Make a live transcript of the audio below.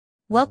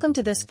Welcome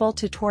to this full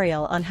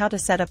tutorial on how to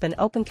set up an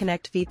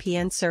OpenConnect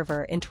VPN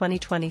server in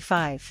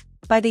 2025.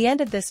 By the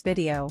end of this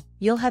video,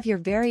 you'll have your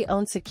very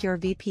own secure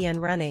VPN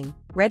running,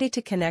 ready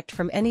to connect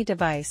from any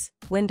device,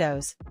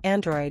 Windows,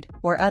 Android,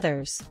 or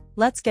others.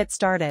 Let's get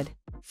started.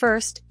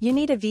 First, you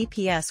need a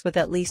VPS with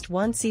at least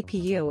one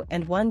CPU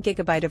and 1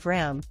 GB of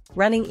RAM,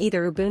 running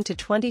either Ubuntu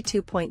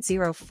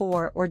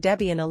 22.04 or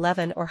Debian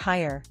 11 or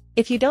higher.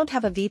 If you don't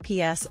have a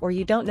VPS or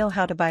you don't know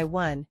how to buy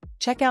one,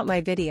 check out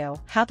my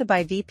video, How to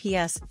Buy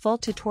VPS Full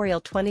Tutorial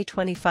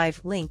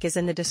 2025, link is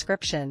in the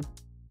description.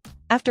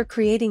 After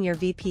creating your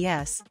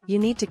VPS, you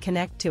need to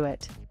connect to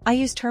it. I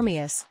use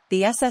Termius,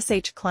 the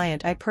SSH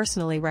client I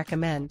personally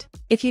recommend.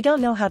 If you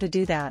don't know how to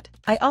do that,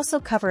 I also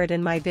cover it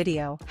in my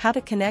video, How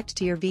to Connect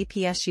to Your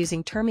VPS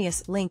using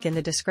Termius, link in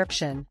the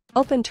description.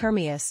 Open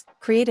Termius,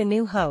 create a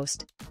new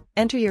host,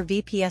 enter your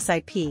VPS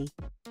IP.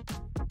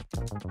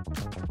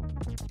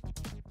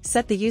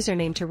 Set the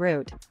username to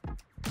root.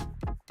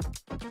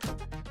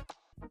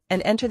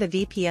 And enter the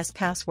VPS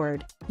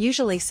password,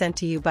 usually sent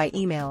to you by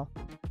email.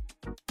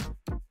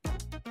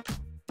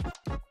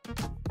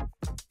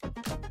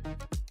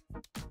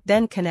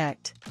 Then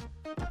connect.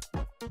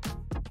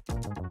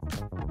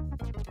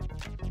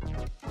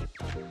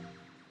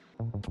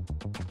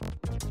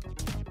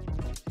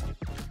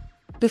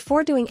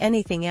 Before doing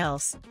anything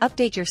else,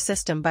 update your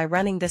system by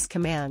running this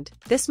command.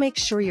 This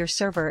makes sure your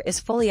server is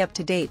fully up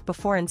to date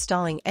before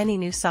installing any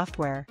new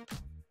software.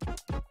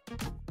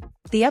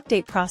 The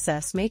update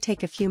process may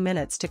take a few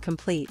minutes to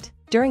complete.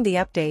 During the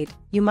update,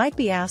 you might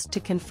be asked to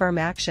confirm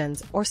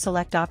actions or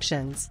select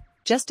options.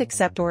 Just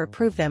accept or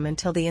approve them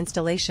until the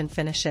installation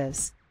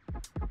finishes.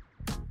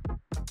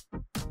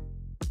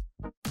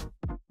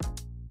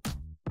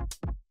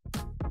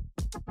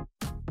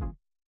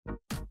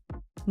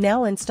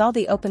 Now install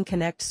the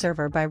OpenConnect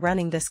server by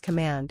running this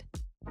command.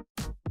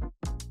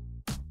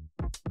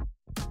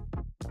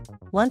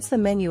 Once the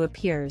menu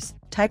appears,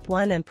 type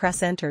 1 and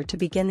press enter to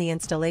begin the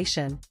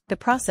installation. The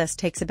process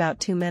takes about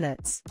 2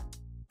 minutes.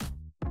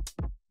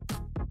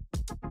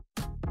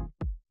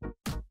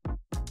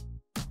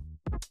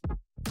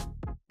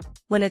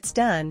 When it's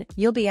done,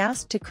 you'll be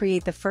asked to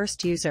create the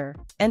first user.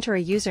 Enter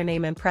a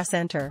username and press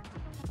enter.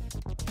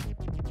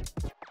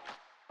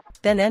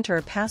 Then enter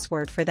a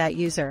password for that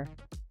user.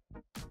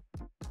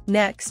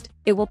 Next,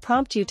 it will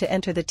prompt you to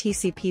enter the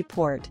TCP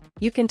port.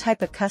 You can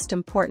type a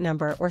custom port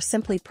number or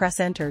simply press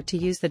enter to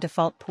use the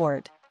default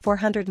port,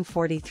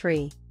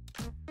 443.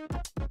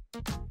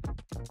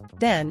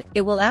 Then,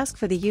 it will ask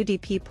for the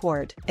UDP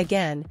port.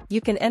 Again, you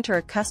can enter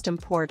a custom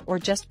port or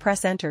just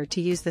press enter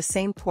to use the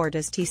same port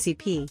as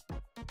TCP.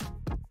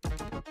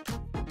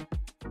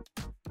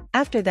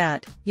 After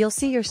that, you'll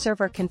see your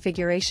server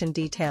configuration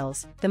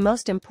details. The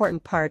most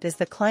important part is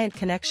the client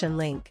connection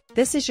link.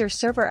 This is your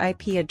server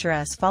IP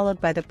address followed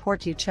by the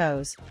port you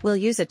chose. We'll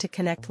use it to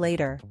connect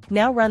later.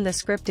 Now run the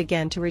script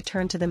again to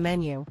return to the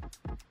menu.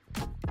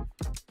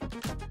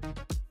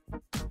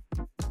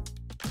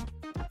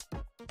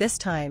 This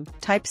time,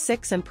 type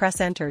 6 and press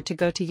enter to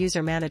go to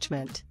user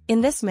management. In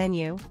this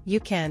menu,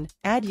 you can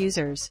add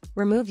users,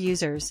 remove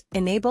users,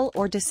 enable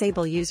or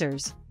disable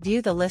users,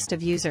 view the list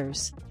of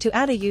users. To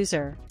add a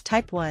user,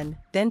 type 1,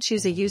 then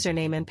choose a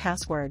username and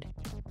password.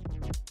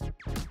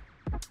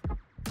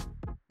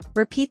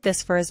 Repeat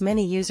this for as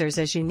many users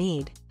as you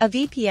need. A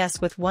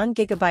VPS with 1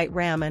 GB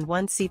RAM and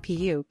 1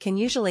 CPU can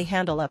usually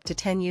handle up to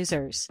 10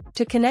 users.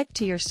 To connect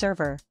to your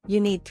server,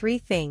 you need 3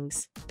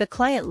 things. The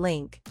client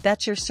link,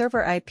 that's your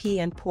server IP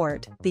and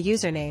port, the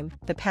username,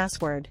 the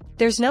password.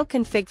 There's no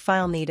config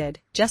file needed,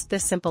 just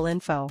this simple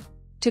info.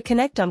 To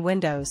connect on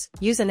Windows,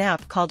 use an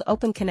app called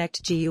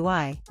OpenConnect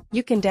GUI.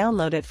 You can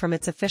download it from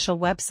its official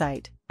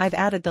website. I've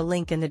added the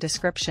link in the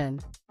description.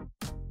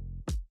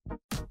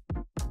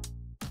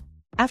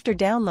 After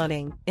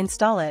downloading,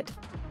 install it.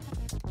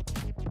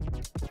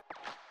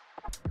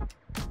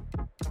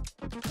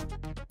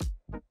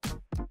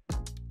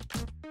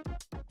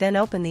 Then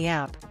open the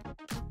app.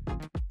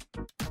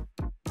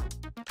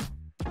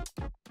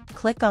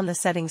 Click on the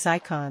settings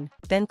icon,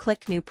 then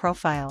click New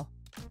Profile.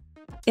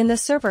 In the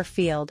server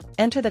field,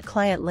 enter the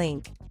client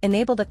link,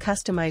 enable the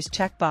Customize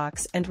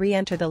checkbox and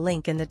re-enter the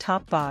link in the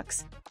top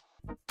box.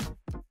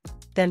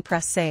 Then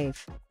press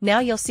Save. Now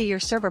you'll see your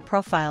server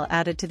profile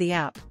added to the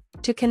app.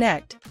 To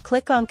connect,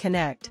 click on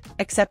Connect,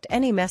 accept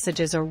any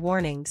messages or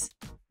warnings.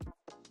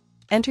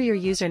 Enter your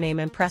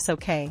username and press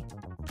OK.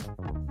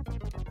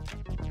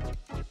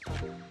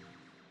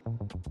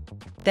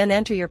 Then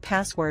enter your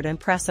password and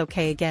press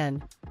OK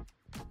again.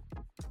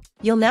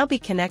 You'll now be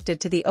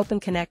connected to the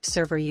OpenConnect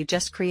server you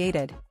just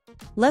created.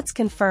 Let's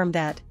confirm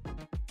that.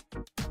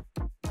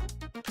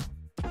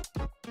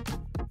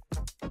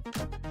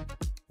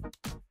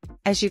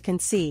 As you can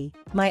see,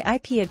 my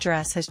IP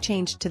address has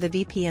changed to the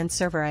VPN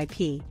server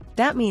IP.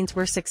 That means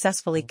we're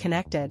successfully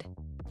connected.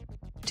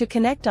 To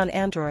connect on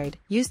Android,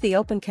 use the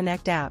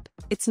OpenConnect app.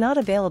 It's not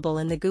available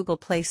in the Google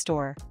Play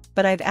Store,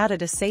 but I've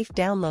added a safe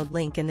download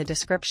link in the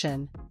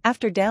description.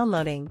 After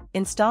downloading,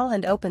 install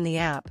and open the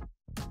app.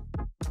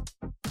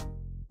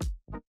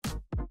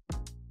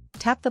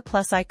 tap the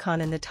plus icon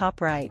in the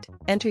top right,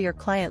 enter your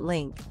client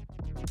link.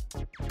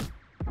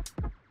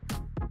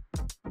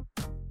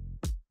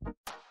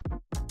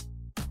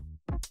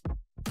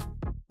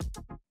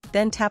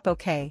 Then tap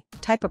OK,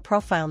 type a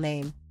profile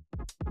name.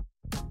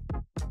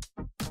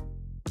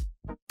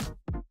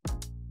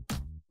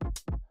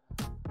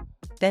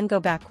 Then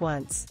go back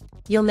once.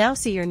 You'll now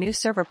see your new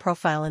server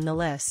profile in the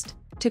list.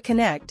 To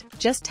connect,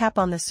 just tap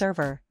on the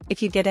server.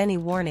 If you get any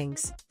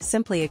warnings,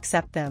 simply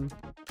accept them.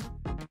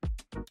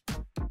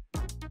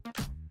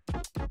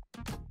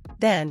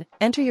 Then,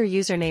 enter your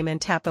username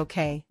and tap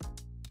OK.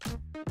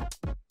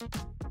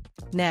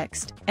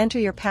 Next, enter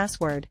your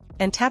password,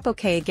 and tap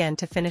OK again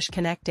to finish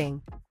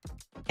connecting.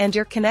 And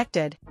you're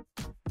connected.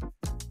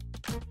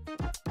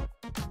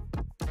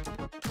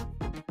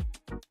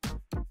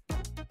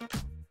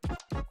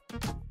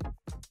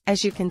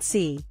 As you can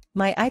see,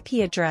 my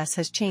IP address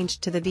has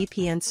changed to the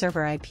VPN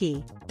server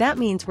IP. That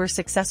means we're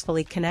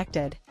successfully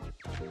connected.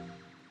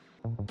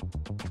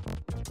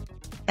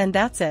 And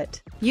that's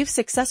it. You've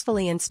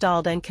successfully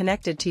installed and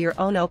connected to your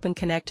own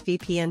OpenConnect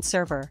VPN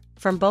server,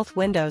 from both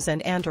Windows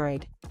and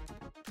Android.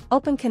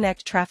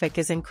 OpenConnect traffic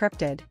is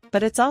encrypted,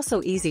 but it's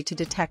also easy to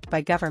detect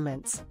by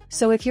governments.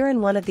 So if you're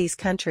in one of these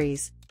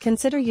countries,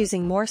 consider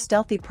using more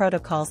stealthy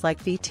protocols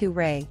like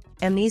V2Ray,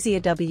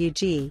 Amnesia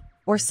WG,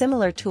 or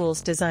similar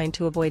tools designed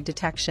to avoid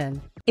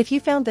detection. If you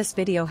found this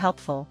video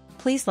helpful,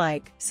 please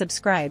like,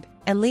 subscribe,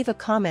 and leave a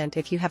comment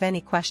if you have any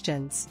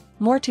questions.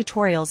 More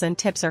tutorials and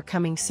tips are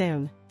coming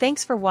soon.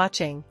 Thanks for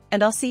watching,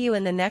 and I'll see you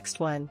in the next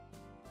one.